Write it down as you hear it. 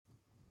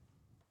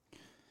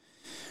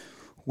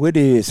It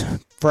is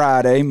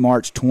Friday,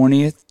 March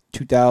 20th,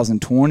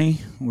 2020.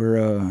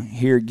 We're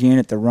here again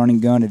at the Run and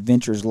Gun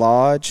Adventures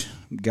Lodge.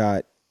 We've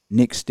got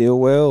Nick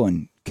Stillwell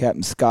and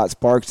Captain Scott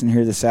Sparks in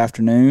here this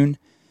afternoon.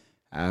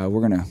 We're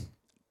going to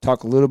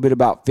talk a little bit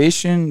about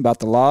fishing, about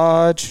the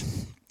lodge,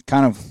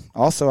 kind of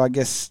also, I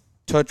guess,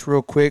 touch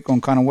real quick on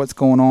kind of what's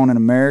going on in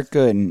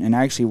America and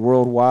actually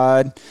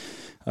worldwide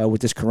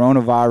with this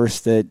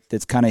coronavirus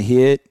that's kind of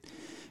hit.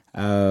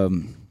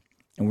 And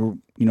we're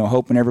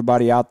hoping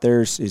everybody out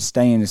there is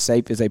staying as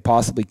safe as they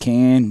possibly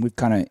can. We've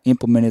kind of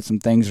implemented some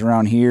things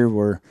around here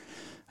where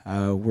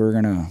we're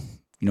going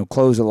to,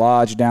 close the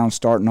lodge down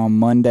starting on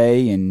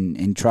Monday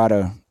and try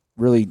to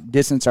really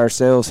distance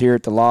ourselves here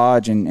at the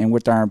lodge and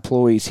with our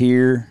employees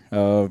here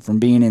from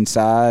being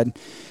inside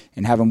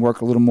and have them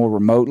work a little more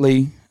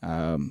remotely.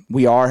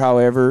 We are,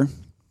 however,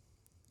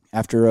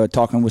 after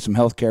talking with some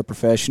healthcare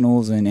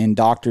professionals and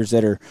doctors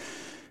that are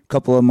a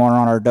couple of them are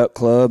on our duck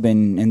club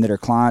and that are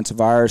clients of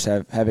ours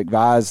have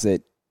advised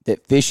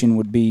that fishing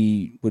would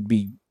be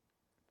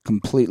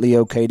completely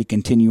okay to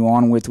continue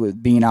on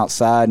with being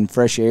outside and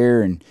fresh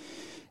air. And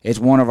it's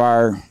one of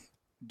our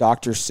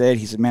doctors said,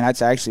 he said, man,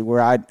 that's actually where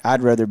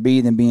I'd rather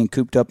be than being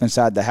cooped up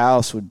inside the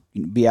house, would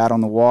be out on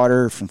the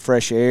water from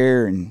fresh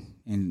air.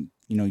 And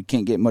you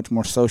can't get much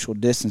more social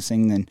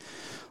distancing than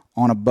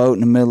on a boat in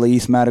the middle of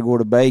East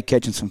Matagorda Bay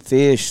catching some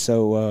fish.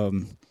 So,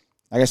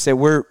 like I said,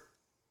 we're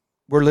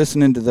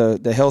listening to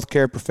the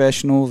healthcare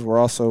professionals. We're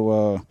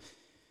also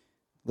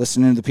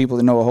listening to the people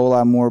that know a whole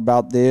lot more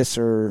about this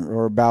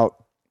or about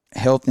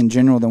health in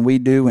general than we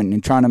do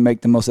and trying to make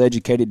the most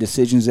educated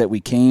decisions that we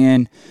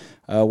can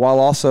while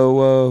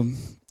also,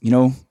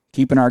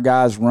 keeping our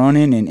guys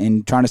running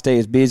and trying to stay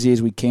as busy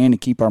as we can to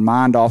keep our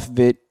mind off of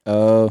it,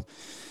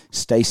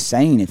 stay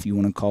sane, if you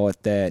want to call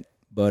it that.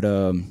 But,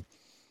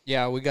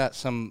 yeah, we got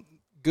some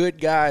good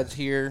guys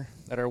here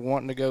that are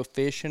wanting to go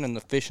fishing, and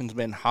the fishing's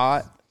been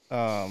hot.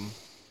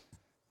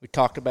 We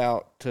talked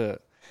about to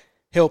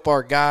help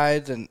our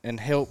guides and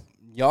help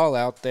y'all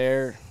out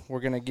there. We're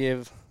going to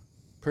give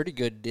pretty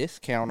good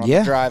discount on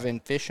the drive-in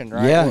fishing,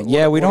 right?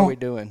 What are we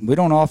doing? We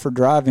don't offer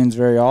drive-ins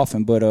very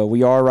often, but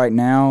we are right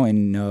now,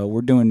 and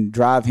we're doing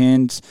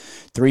drive-ins,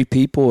 3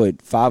 people at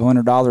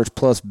 $500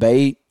 plus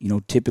bait.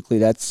 Typically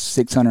that's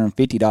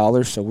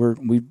 $650. So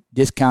we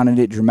discounted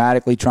it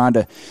dramatically, trying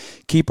to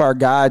keep our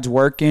guides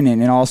working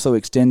and also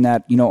extend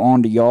that,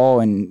 on to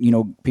y'all and,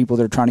 people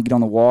that are trying to get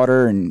on the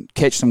water and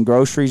catch some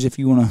groceries, if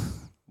you want to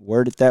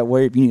word it that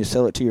way. If you need to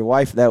sell it to your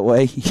wife that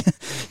way,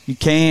 you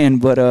can.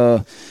 But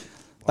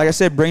like I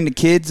said, bring the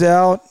kids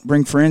out,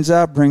 bring friends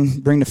out,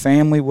 bring the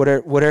family,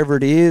 whatever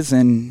it is.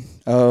 And,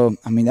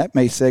 that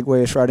may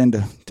segue us right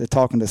into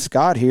talking to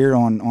Scott here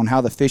on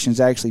how the fishing's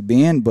actually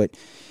been. But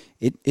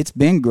it's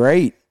been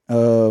great. We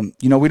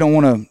don't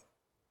want to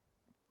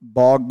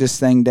bog this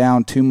thing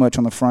down too much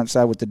on the front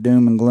side with the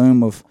doom and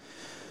gloom of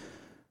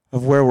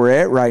where we're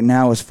at right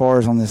now as far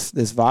as on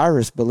this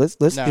virus. But let's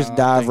just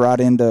dive right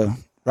into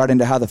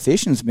how the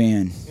fishing's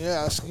been.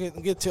 Yeah, let's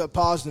get to a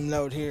positive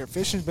note here.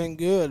 Fishing's been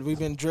good. We've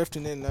been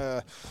drifting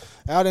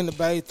out in the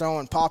bay,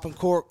 throwing popping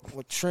cork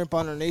with shrimp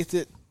underneath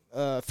it,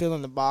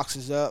 filling the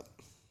boxes up.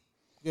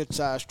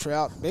 Good-sized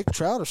trout. Big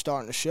trout are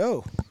starting to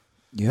show.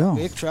 Yeah.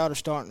 Big trout are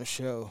starting to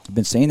show. I've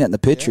been seeing that in the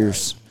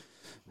pictures.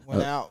 Yeah.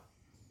 Went out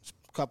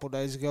a couple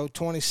days ago,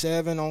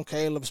 27 on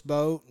Caleb's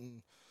boat,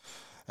 and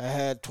I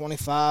had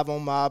 25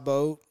 on my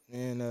boat,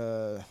 and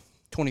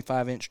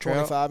 25-inch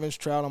trout. 25-inch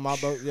trout on my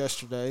boat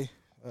yesterday.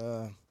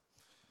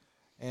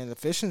 And the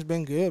fishing's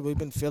been good. We've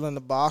been filling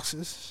the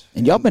boxes.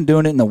 And y'all been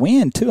doing it in the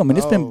wind too. I mean,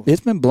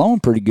 it's been blowing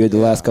pretty good the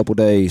last couple of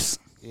days.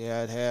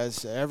 Yeah, it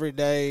has. Every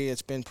day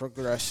it's been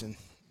progressing.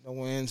 The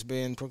wind's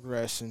been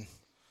progressing.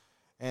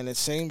 And it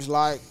seems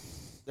like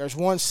there's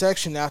one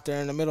section out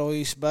there in the middle of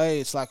East Bay.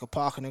 It's like a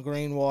pocket of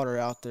green water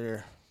out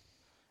there.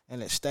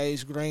 And it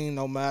stays green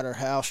no matter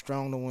how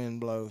strong the wind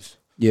blows.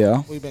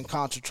 Yeah. We've been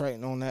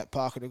concentrating on that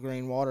pocket of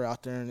green water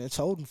out there, and it's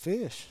holding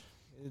fish.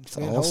 It's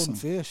been awesome. holding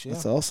fish, yeah.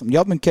 That's awesome.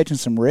 Y'all been catching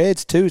some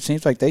reds, too. It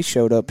seems like they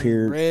showed up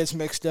here. Reds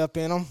mixed up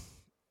in them.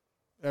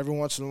 Every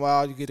once in a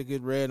while you get a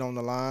good red on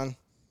the line.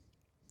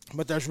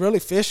 But there's really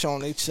fish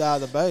on each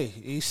side of the bay,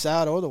 east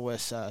side or the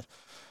west side.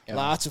 Yeah.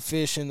 Lots of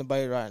fish in the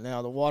bay right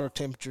now. The water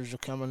temperatures are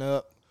coming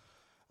up.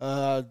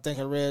 I think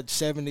I read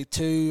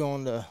 72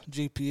 on the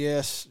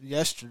GPS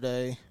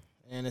yesterday,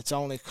 and it's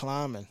only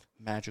climbing.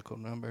 Magical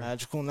number.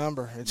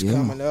 It's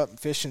coming up.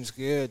 Fishing's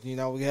good.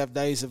 We have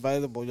days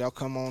available. Y'all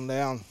come on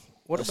down.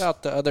 What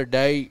about the other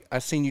day? I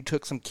seen you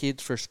took some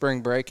kids for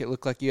spring break. It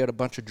looked like you had a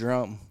bunch of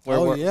drum. Where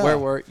were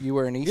you?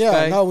 Were in East Bay?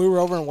 Yeah, no, we were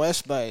over in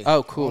West Bay.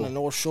 Oh, cool. On the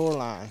North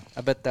Shoreline.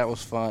 I bet that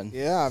was fun.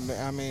 Yeah,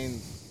 I mean,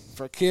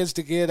 for kids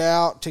to get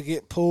out, to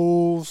get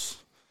pools,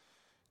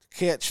 to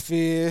catch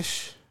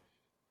fish.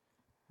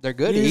 They're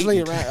good usually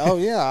eating.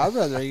 I'd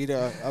rather eat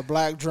a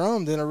black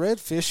drum than a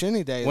redfish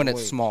any day when of the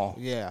it's week. Small.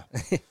 Yeah.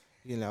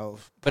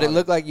 But it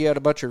looked like you had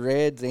a bunch of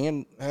reds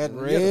and had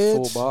a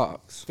full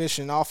box.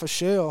 Fishing off a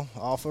shell,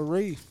 off a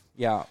reef.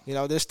 Yeah.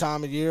 This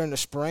time of year in the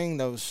spring,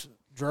 those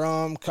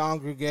drum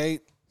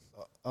congregate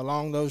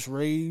along those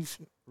reef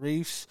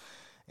reefs,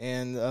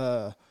 and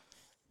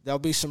there'll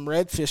be some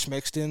redfish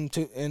mixed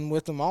in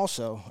with them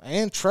also,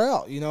 and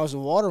trout. As the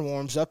water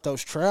warms up,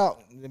 those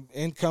trout, the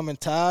incoming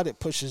tide, it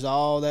pushes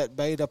all that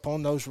bait up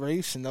on those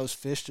reefs, and those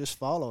fish just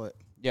follow it.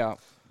 Yeah,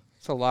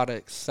 it's a lot of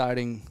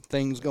exciting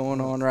things going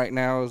on right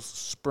now as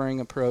spring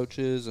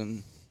approaches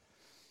and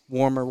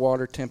warmer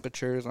water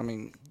temperatures. I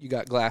mean, you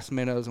got glass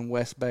minnows in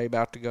West Bay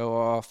about to go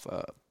off.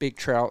 Big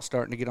trout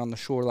starting to get on the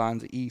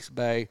shorelines of East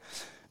Bay.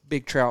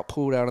 Big trout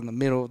pulled out in the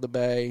middle of the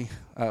bay.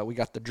 We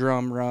got the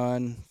drum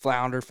run.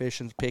 Flounder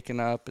fishing's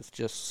picking up. It's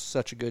just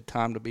such a good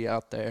time to be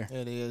out there.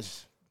 It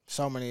is.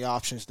 So many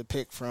options to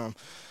pick from,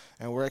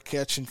 and we're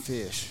catching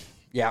fish.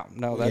 Yeah,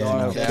 no, that's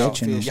no doubt.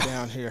 Fish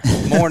down here.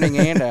 Morning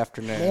and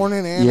afternoon.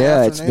 Morning and yeah,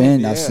 afternoon. it's been.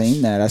 Yes.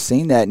 I've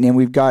seen that, and then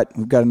we've got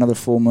another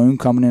full moon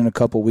coming in a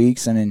couple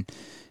weeks, and then,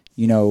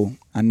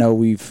 I know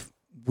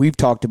we've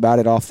talked about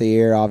it off the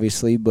air,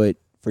 obviously, but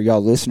for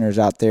y'all listeners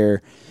out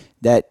there,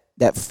 that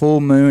full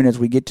moon as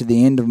we get to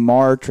the end of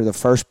March or the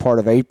first part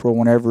of April,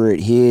 whenever it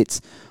hits,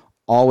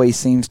 always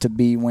seems to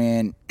be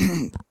when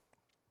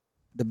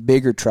the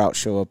bigger trout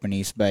show up in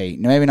East Bay.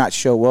 Now, maybe not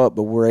show up,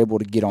 but we're able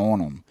to get on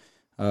them.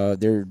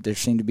 They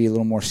seem to be a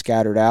little more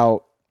scattered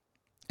out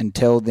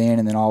until then,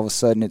 and then all of a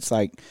sudden it's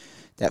like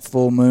that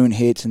full moon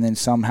hits, and then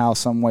somehow,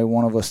 some way,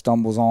 one of us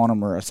stumbles on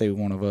them, or I say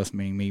one of us,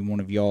 meaning me, one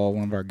of y'all,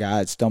 one of our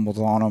guides stumbles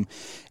on them,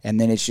 and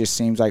then it just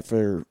seems like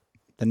for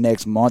the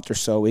next month or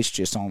so, it's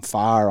just on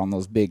fire on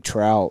those big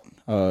trout.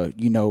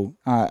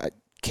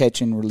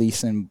 Catching,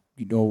 releasing,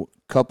 a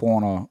couple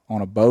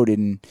on a boat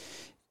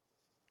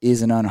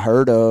isn't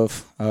unheard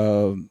of.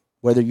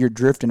 Whether you're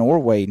drifting or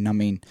wading. I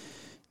mean,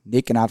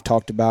 Nick and I've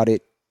talked about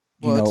it.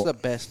 It's the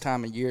best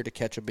time of year to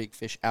catch a big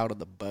fish out of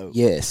the boat.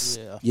 Yes,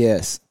 yeah.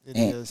 yes, It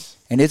is.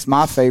 and it's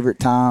my favorite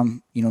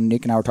time.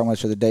 Nick and I were talking about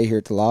this the other day here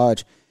at the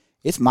lodge.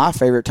 It's my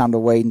favorite time to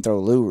wade and throw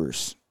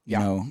lures.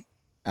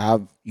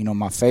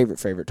 My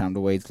favorite time to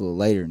wade is a little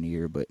later in the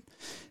year, but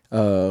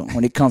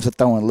when it comes to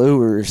throwing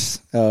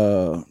lures,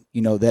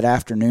 that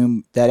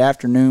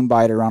afternoon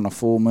bite around the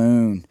full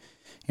moon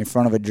in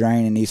front of a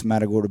drain in East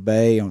Matagorda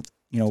Bay,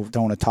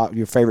 throwing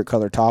your favorite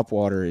color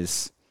topwater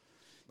is.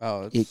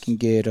 It can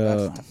get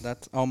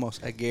that's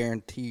almost a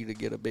guarantee to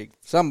get a big.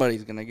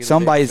 Somebody's gonna get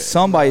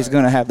somebody's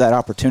gonna have that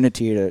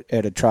opportunity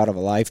at a trout of a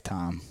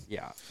lifetime.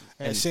 Yeah,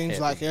 and it seems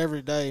like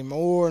every day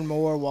more and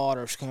more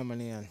water's coming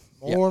in.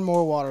 More and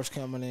more water's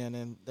coming in,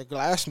 and the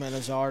glass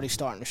minnows are already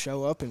starting to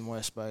show up in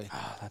West Bay.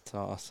 Oh, that's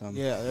awesome.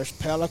 Yeah, there's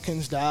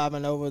pelicans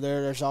diving over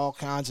there. There's all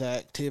kinds of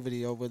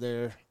activity over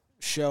there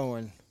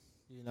showing.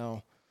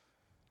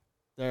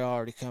 They're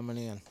already coming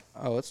in.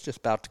 Oh, it's just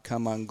about to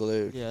come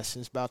unglued. Yes,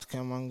 it's about to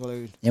come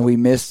unglued. And we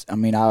missed. I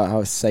mean, I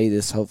would say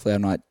this. Hopefully,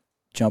 I'm not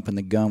jumping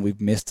the gun.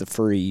 We've missed the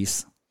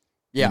freeze.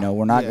 Yeah,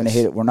 we're not going to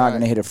hit it. We're not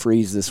going to hit a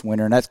freeze this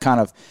winter, and that's kind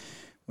of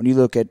when you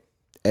look at,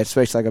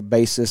 especially like a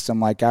base system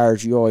like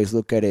ours. You always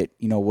look at it.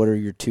 What are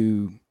your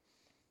two,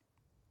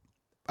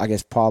 I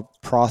guess,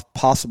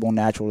 possible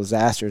natural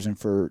disasters? And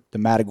for the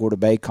Matagorda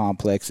Bay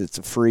complex, it's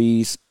a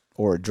freeze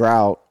or a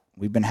drought.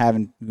 We've been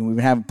having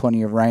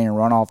plenty of rain and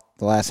runoff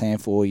the last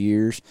handful of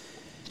years.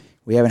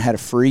 We haven't had a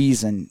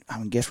freeze, and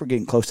I guess we're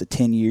getting close to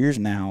 10 years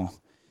now.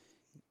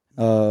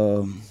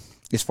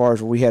 As far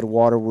as where we had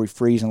water where we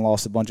freeze and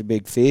lost a bunch of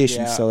big fish,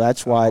 and so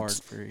that's why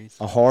it's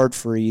a hard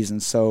freeze.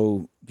 And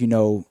so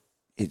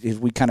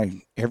we kind of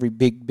every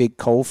big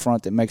cold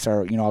front that makes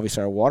our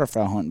obviously our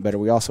waterfowl hunting better.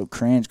 We also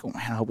cringe, going,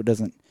 man, I hope it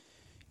doesn't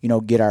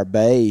get our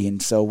bay. And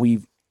so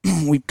we've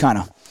kind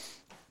of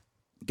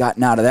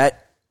gotten out of that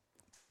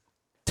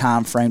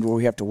time frame where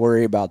we have to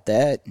worry about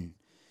that, and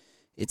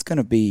it's going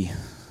to be.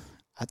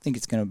 I think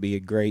it's going to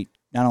be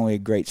not only a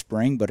great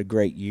spring, but a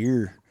great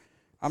year.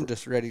 I'm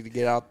just ready to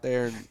get out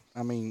there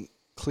and,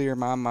 clear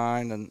my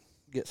mind and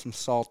get some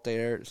salt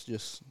there. It's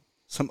just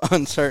some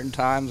uncertain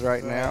times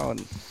right now.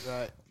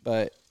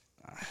 But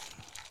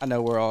I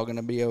know we're all going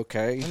to be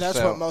okay. And that's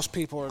what most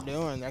people are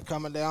doing. They're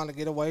coming down to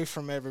get away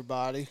from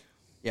everybody,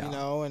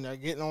 and they're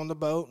getting on the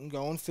boat and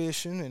going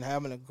fishing and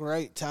having a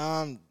great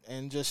time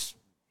and just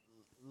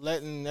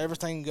letting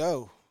everything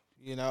go,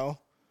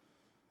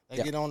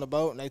 They get on the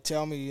boat and they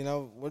tell me,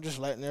 we're just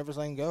letting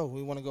everything go.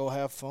 We want to go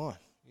have fun,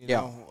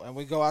 and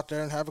we go out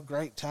there and have a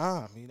great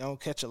time,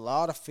 catch a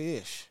lot of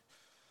fish.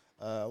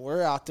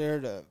 We're out there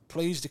to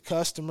please the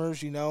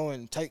customers,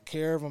 and take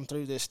care of them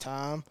through this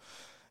time.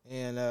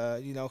 And,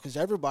 because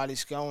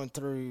everybody's going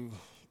through,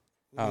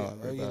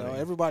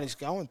 everybody's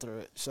going through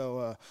it.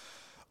 So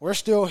we're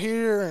still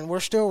here and we're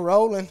still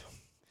rolling,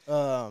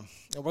 and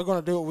we're going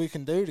to do what we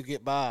can do to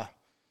get by.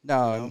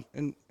 No,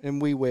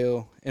 and we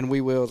will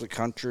as a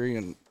country.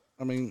 And,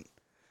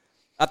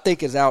 I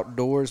think as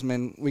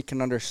outdoorsmen, we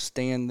can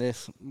understand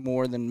this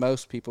more than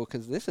most people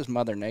because this is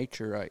Mother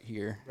Nature right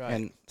here. Right.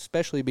 And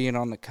especially being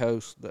on the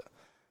coast, the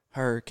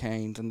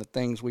hurricanes and the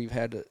things we've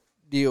had to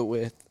deal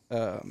with,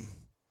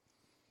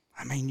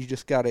 you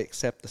just got to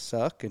accept the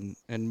suck and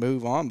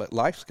move on. But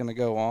life's going to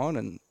go on,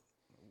 and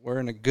we're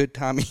in a good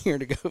time of year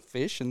to go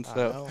fishing. So I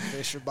know,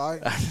 fish or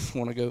bite. I just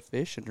want to go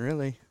fishing,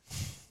 really.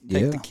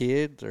 Take the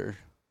kids or...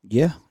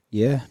 Yeah,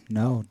 Yeah,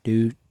 no,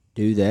 do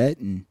that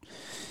and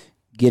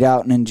get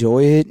out and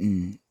enjoy it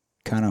and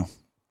kind of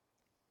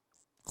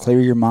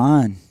clear your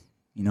mind.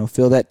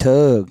 Feel that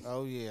tug.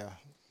 Oh, yeah.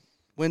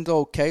 When's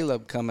old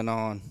Caleb coming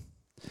on?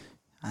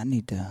 I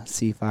need to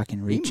see if I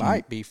can reach He him.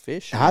 might be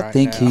fishing. I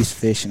think he's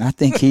fishing. I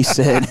think he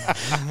said,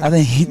 I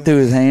think he threw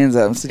his hands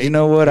up and said, you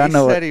know what? I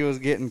know he said he was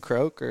getting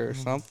croaker or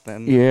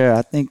something. Yeah,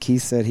 I think he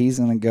said he's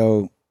going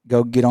to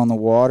go get on the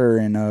water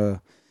and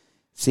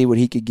see what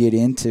he could get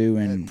into.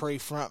 And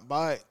pre-front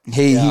bite.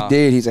 He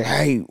did. He's like,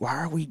 hey, why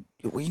are we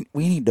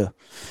need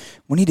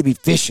to be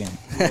fishing.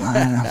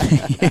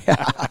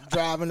 Yeah.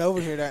 Driving over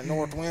here, that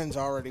north wind's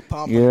already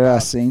pumping. Yeah, I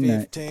seen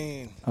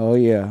 15. that. Oh,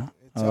 yeah.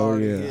 It's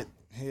already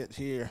hit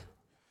here.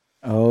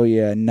 Oh,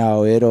 yeah.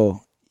 No,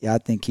 I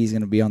think he's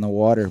going to be on the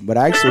water. But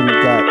actually,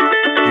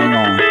 hang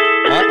on.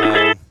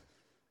 Uh-oh.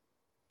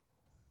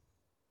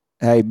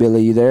 Hey,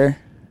 Billy, you there?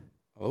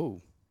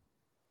 Oh.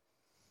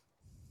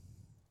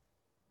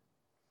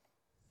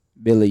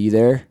 Billy, you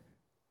there?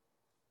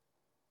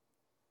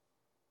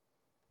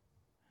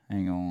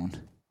 Hang on.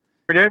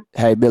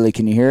 Hey, Billy,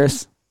 can you hear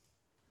us?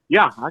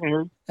 Yeah, I can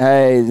hear you.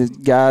 Hey,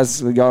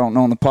 guys, we don't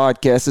know on the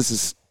podcast. This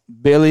is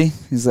Billy.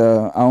 He's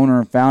the owner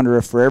and founder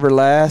of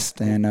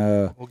ForEverlast, and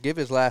we'll give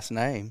his last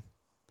name.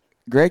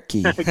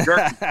 Gerke.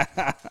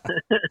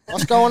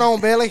 What's going on,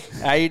 Billy?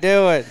 How you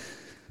doing?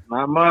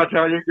 Not much.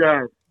 How you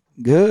guys?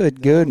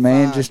 Good,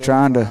 man. Fine, just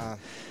trying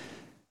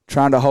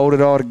to hold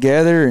it all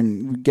together,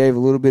 and we gave a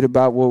little bit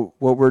about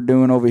what we're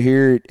doing over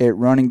here at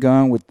Run and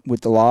Gun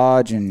with the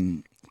lodge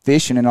and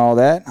fishing and all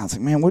that. I was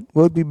like, man, what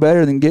would be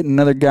better than getting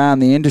another guy in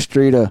the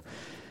industry to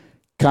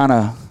kind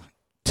of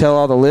tell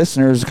all the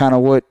listeners kind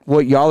of what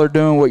y'all are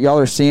doing, what y'all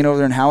are seeing over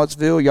there in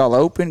Hallettsville. Y'all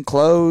open,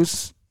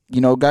 close, we're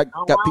open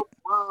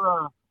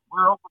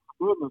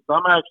for business.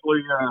 I'm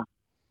actually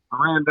I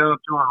ran down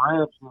to our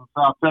ranch in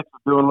South Texas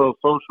doing a little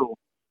social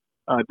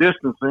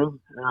distancing.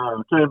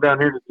 Came down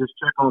here to just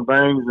check on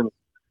things and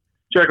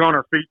check on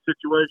our feed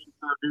situation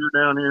for deer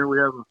down here. We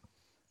have a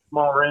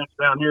small ranch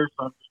down here,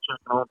 so I'm just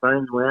checking on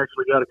things. We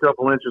actually got a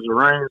couple inches of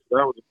rain, so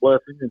that was a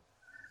blessing.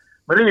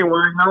 But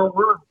anyway, no,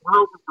 we're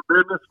open for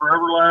business.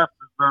 ForEverlast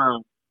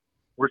is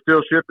we're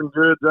still shipping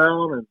goods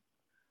out and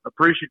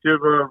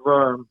appreciative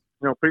of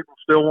people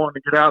still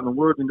wanting to get out in the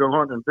woods and go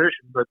hunting and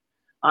fishing. But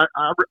I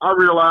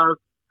realize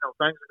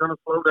things are going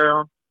to slow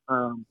down.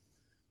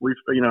 We've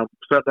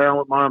sat down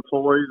with my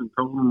employees and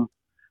told them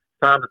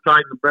time to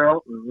tighten the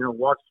belt and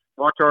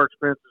watch our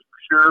expenses for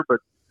sure. But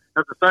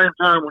at the same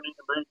time, we need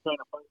to maintain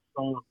a focus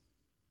on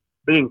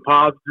being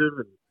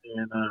positive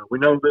and we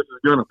know this is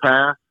going to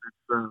pass.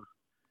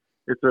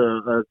 It's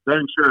a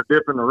dang sure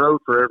dip in the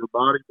road for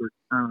everybody, but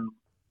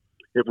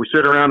if we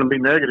sit around and be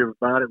negative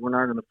about it, we're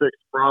not going to fix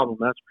the problem.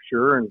 That's for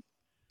sure. And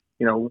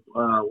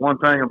one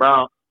thing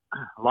about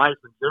life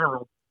in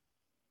general,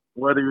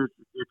 whether if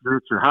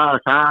it's your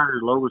highest high or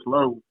your lowest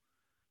low,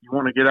 you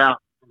want to get out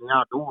in the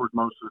outdoors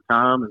most of the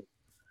time, and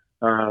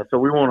so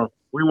we want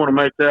to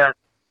make that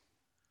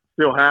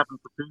still happen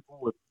for people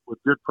with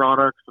good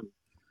products. And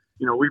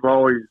we've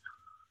always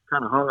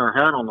kind of hung our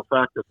hat on the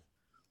fact that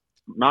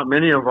not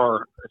many of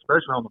our,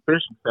 especially on the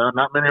fishing side,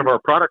 not many of our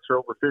products are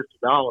over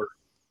 $50.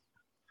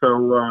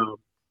 So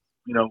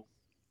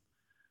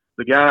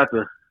the guy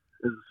that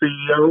is the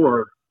CEO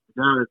or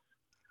the guy that's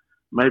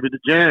maybe the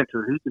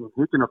janitor, he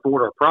can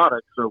afford our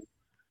product. So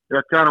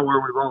that's kind of where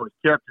we've always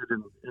kept it,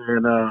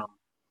 and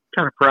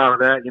kind of proud of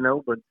that,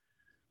 But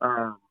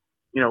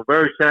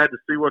very sad to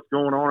see what's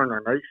going on in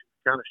our nation.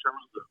 It kind of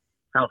shows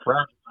how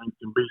fragile things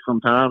can be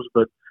sometimes.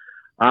 But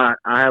I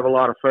have a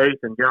lot of faith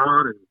in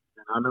God, and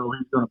I know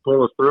He's going to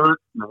pull us through it.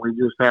 And we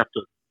just have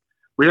to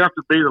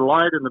be the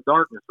light in the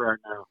darkness right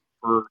now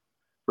for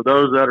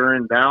those that are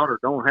in doubt or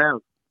don't have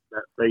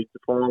that faith to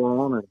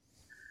fall on.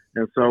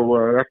 And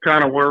so that's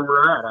kind of where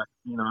we're at.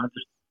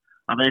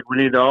 I think we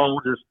need to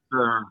all just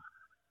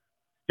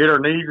hit our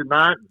knees at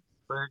night and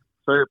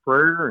say a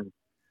prayer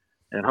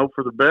and hope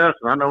for the best.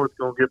 And I know it's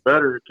going to get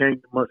better. It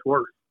can't get much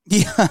worse.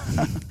 Yeah.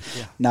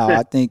 No,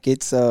 I think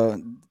it's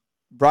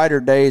brighter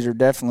days are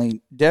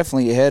definitely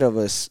ahead of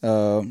us.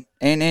 And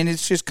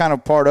it's just kind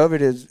of part of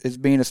it is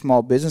being a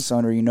small business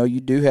owner.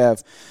 You do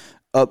have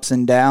ups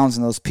and downs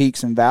and those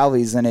peaks and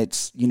valleys, and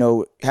it's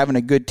having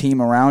a good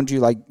team around you,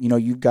 like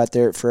you've got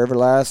there at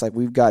ForEverlast, like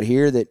we've got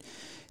here, that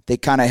they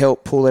kind of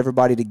help pull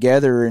everybody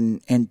together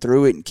and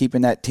through it, and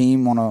keeping that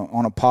team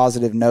on a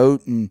positive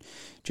note, and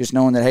just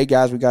knowing that, hey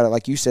guys, we got to,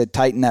 like you said,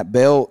 tighten that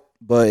belt.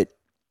 But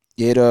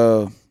it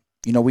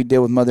we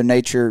deal with Mother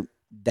Nature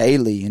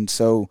daily, and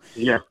so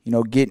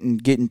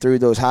getting through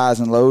those highs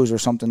and lows or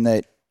something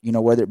that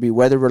whether it be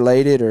weather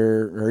related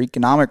or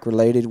economic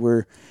related,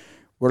 we're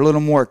a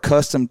little more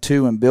accustomed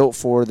to and built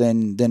for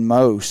than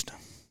most.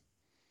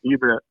 You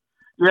bet.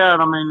 Yeah,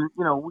 and I mean,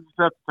 we just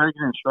have to take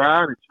it in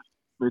stride.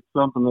 It's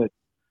something that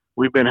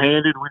we've been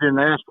handed. We didn't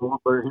ask for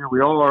it, but here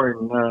we are.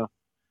 And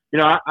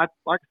I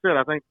like I said,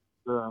 I think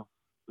the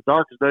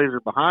darkest days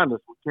are behind us.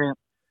 We can't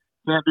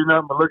do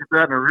nothing but look at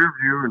that in the rear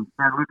view and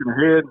start looking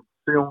ahead and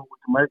see what we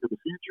can make of the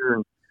future.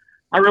 And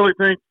I really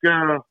think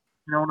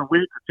in a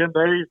week or 10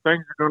 days,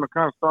 things are going to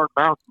kind of start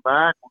bouncing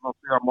back. We're going to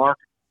see our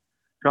market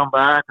come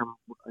back.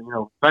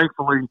 And,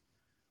 thankfully,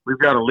 we've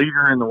got a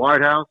leader in the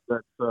White House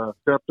that's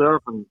stepped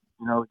up, and,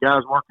 the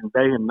guy's working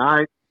day and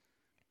night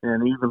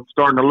and even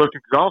starting to look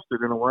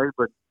exhausted in a way.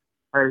 But,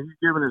 hey, he's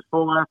giving his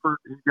full effort.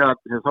 He's got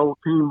his whole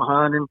team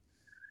behind him.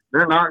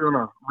 They're not going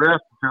to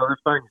rest until this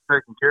thing is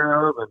taken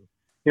care of.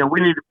 And, we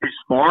need to be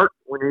smart.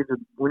 We need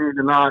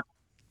to not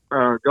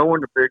go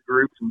into big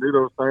groups and do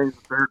those things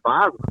that they're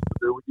advising us to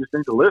do. We just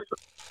need to listen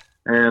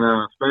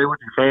and stay with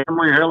your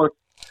family. Hell,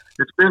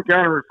 it's been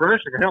kind of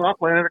refreshing. Hell, I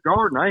planted a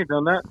garden. I ain't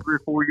done that in 3 or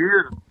 4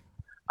 years.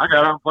 I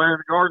got out and planted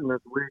a garden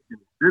this week and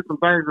did some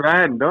things that I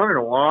hadn't done in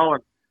a while,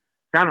 and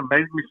kind of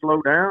made me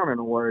slow down in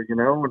a way,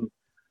 And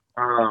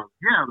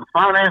the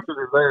finances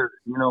are there.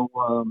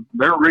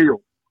 They're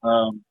real.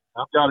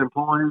 I've got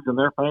employees and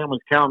their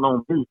families counting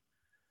on me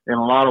in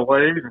a lot of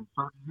ways, and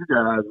so do you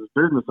guys as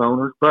business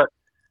owners. But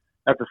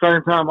at the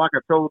same time, like I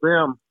told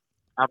them,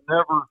 I've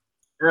never,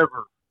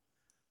 ever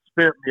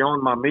spent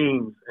beyond my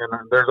means,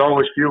 and there's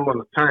always fuel in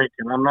the tank,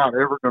 and I'm not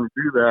ever going to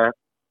do that.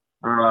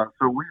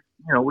 So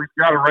we've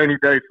got a rainy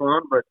day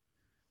fund, but,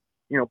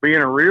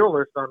 being a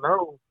realist, I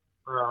know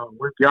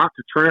we've got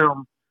to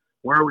trim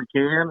where we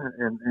can,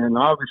 and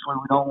obviously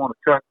we don't want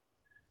to cut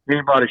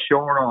anybody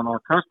short on our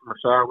customer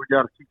side. We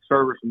got to keep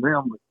servicing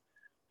them, but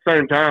at the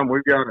same time,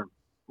 we got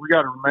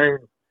to remain,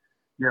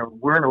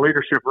 we're in a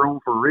leadership role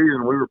for a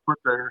reason. We were put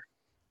there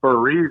for a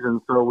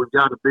reason, so we've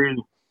got to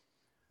be,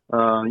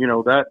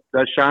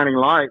 that shining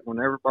light when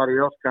everybody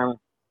else kind of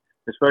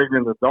is fading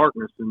into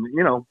darkness. And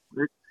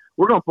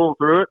we're gonna pull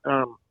through it.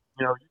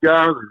 You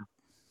guys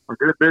are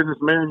good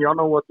businessmen. Y'all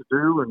know what to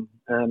do, and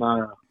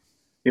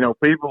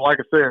people, like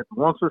I said,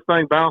 once this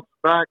thing bounces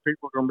back,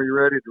 people are gonna be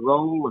ready to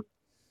roll, and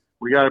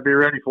we got to be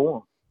ready for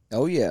them.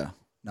 Oh yeah,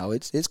 no,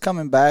 it's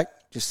coming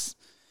back. Just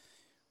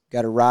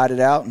got to ride it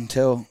out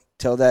until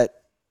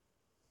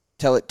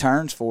it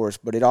turns for us,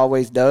 but it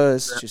always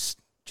does. Yeah.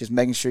 Just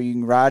making sure you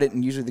can ride it,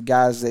 and usually the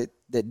guys that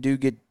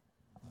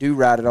do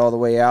ride it all the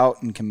way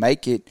out and can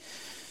make it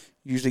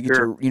usually get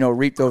to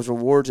reap those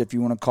rewards, if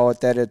you want to call it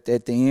that, at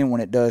the end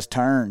when it does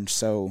turn.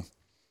 So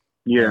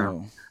yeah,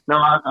 no,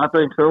 I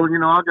think so. I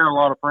got a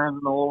lot of friends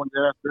in the oil and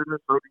gas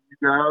business. So do you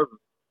guys,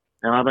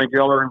 and I think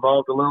y'all are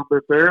involved a little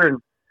bit there. And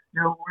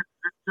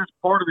it's just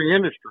part of the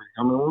industry.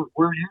 I mean,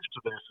 we're used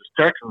to this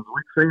as Texans.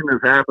 We've seen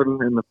this happen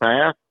in the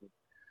past.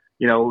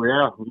 You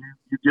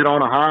get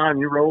on a high and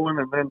you're rolling,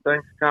 and then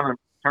things kind of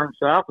turn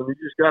south, and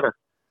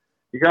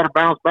you gotta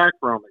bounce back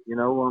from it.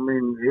 I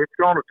mean, it's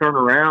going to turn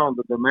around.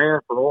 The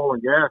demand for oil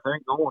and gas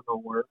ain't going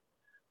nowhere.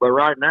 But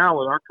right now,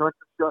 with our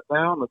country shut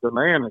down, the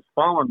demand has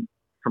fallen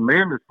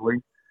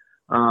tremendously.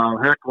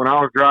 Heck, when I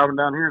was driving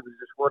down here, there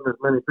just wasn't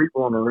as many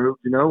people on the road,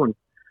 and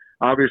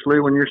obviously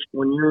when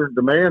your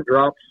demand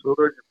drops, so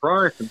does your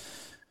price. And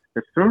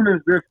as soon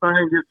as this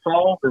thing gets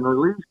solved and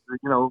released, I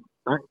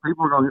think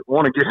people are going to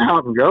want to get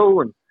out and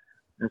go and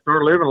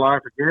start living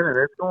life again. And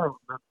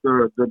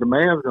the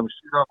demand's going to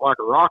shoot up like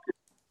a rocket.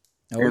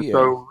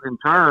 So in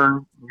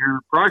turn, your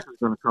price is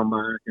going to come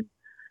back. And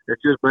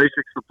it's just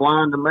basic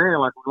supply and demand,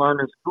 like we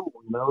learned in school.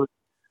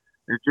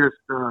 It's just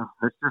the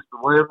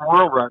way of the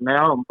world right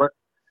now. But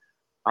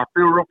I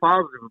feel real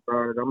positive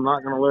about it. I'm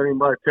not going to let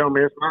anybody tell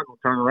me it's not going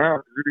to turn around,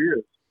 because it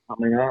is. I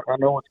mean, I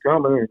know it's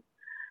coming, and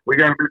we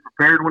got to be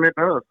prepared when it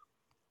does.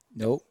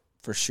 Nope,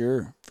 for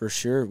sure.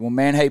 Well,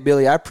 man, hey,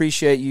 Billy, I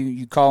appreciate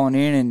you calling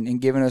in and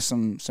giving us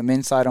some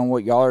insight on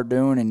what y'all are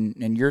doing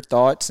and your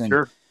thoughts. And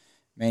sure.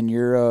 Man,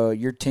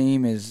 your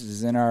team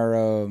is in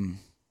our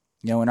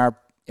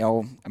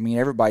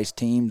everybody's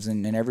teams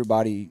and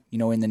everybody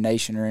in the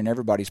nation are in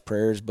everybody's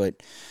prayers.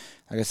 But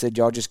like I said,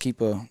 y'all just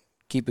keep a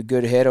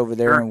good head over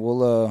there, and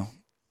we'll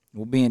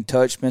be in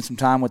touch. Spend some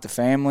time with the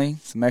family,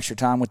 some extra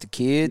time with the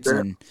kids,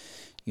 and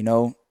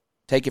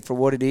take it for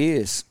what it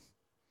is.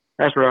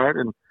 That's right.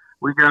 And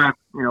we got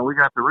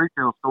the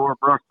retail store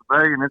across the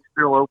bay, and it's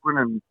still open,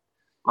 and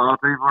a lot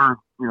of people are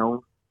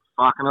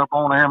stocking up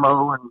on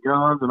ammo and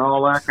guns and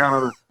all that kind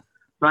of the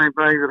same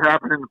things that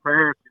happened in the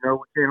past. We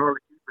can't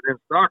really keep it in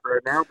stock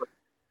right now, but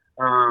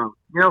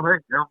hey,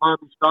 everybody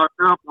be stocked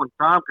up when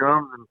time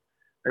comes and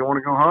they want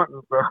to go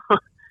hunting. So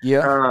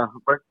yeah.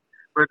 But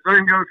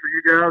same goes for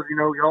you guys.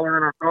 Y'all are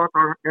in our thoughts,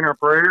 in our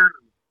prayers.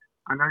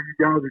 I know you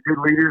guys are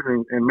good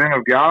leaders and men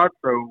of God,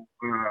 so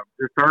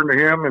just turn to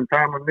Him in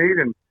time of need,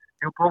 and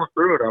He'll pull us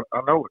through it.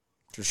 I know it.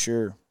 For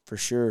sure.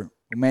 Well,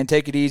 man,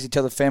 take it easy.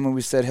 Tell the family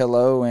we said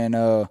hello, and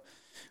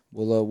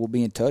we'll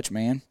be in touch,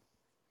 man.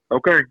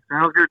 Okay,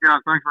 sounds good,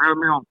 guys. Thanks for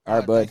having me on. All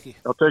right, bud.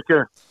 I'll take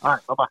care. All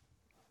right, bye-bye.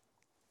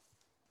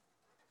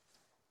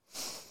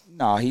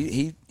 No,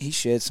 he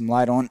shed some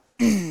light on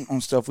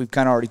stuff we've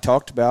kind of already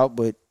talked about,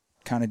 but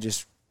kind of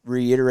just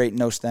reiterating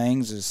those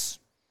things is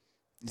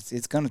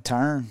it's going to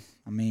turn.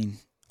 I mean,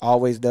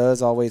 always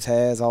does, always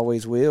has,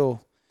 always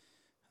will.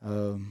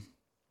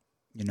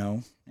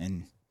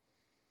 And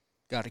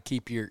got to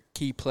keep your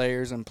key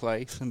players in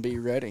place and be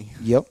ready.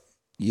 Yep.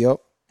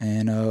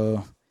 And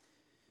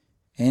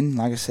And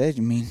like I said,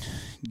 I mean,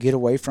 get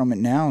away from it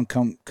now and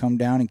come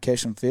down and catch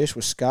some fish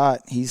with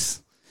Scott.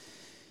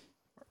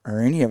 Or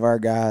any of our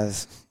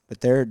guys, but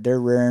they're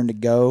raring to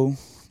go,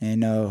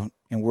 and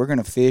we're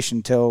gonna fish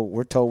until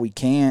we're told we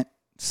can't.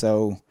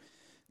 So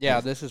yeah,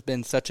 this has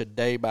been such a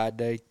day by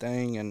day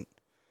thing, and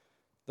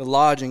the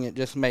lodging, it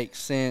just makes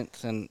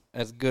sense. And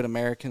as good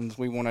Americans,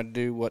 we want to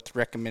do what's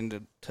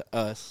recommended to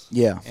us.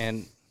 Yeah,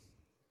 and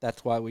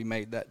that's why we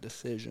made that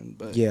decision.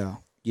 But yeah.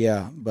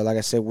 But like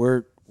I said,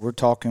 we're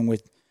talking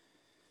with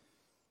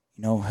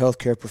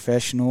healthcare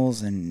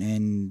professionals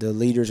and the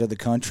leaders of the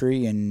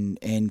country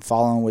and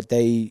following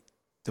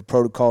the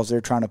protocols they're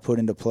trying to put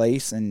into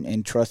place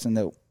and trusting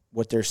that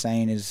what they're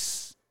saying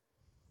is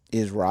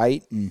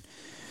right, and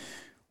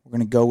we're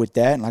going to go with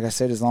that. And like I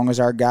said, as long as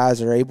our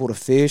guys are able to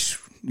fish,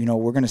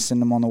 we're going to send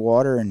them on the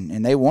water,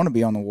 and they want to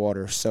be on the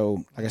water.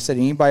 So like I said,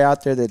 anybody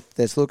out there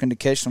that's looking to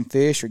catch some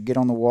fish or get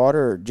on the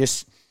water or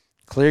just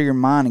clear your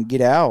mind and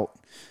get out,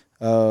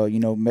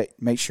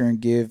 make sure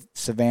and give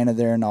Savannah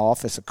there in the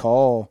office a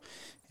call,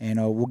 and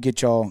we'll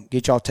get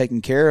y'all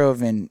taken care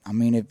of. And I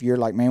mean, if you're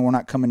like, man, we're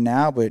not coming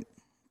now, but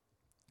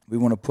we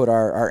want to put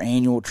our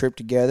annual trip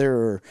together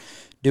or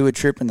do a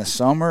trip in the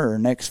summer or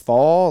next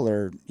fall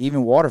or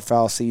even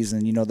waterfowl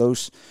season,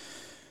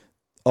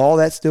 all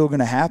that's still going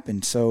to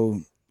happen.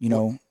 So,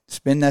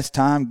 spend that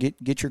time,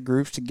 get your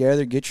groups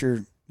together, get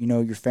your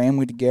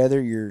family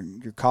together,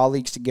 your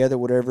colleagues together,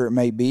 whatever it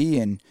may be.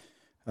 And,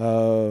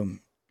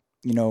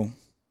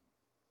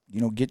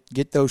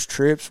 get those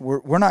trips.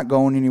 We're not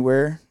going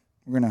anywhere.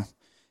 We're going to,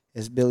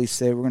 as Billy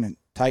said, we're going to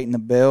tighten the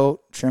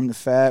belt, trim the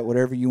fat,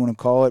 whatever you want to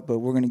call it, but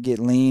we're going to get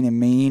lean and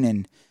mean,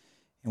 and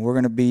we're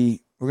going to be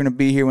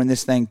here when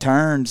this thing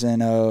turns.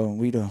 And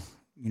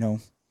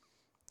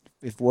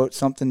if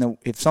something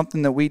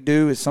that we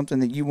do is something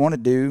that you want to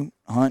do,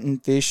 hunting,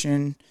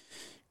 fishing,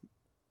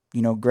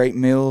 great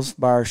meals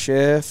by our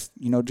chef,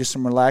 just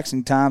some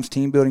relaxing times,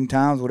 team building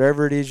times,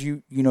 whatever it is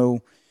you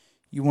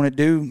want to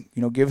do,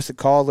 give us a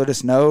call, let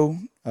us know,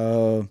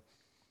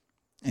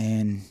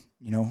 and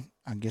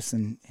I guess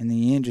in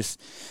the end, just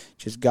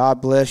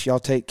God bless y'all.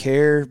 Take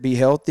care, be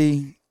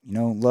healthy,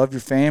 love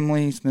your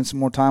family, spend some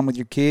more time with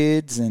your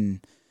kids,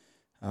 and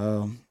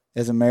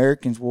as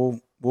Americans, we'll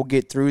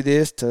get through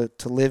this to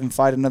live and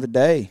fight another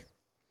day.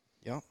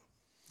 Yep,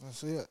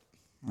 that's it.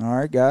 All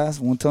right, guys.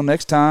 Well, until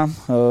next time,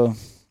 y'all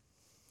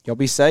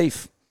be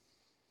safe.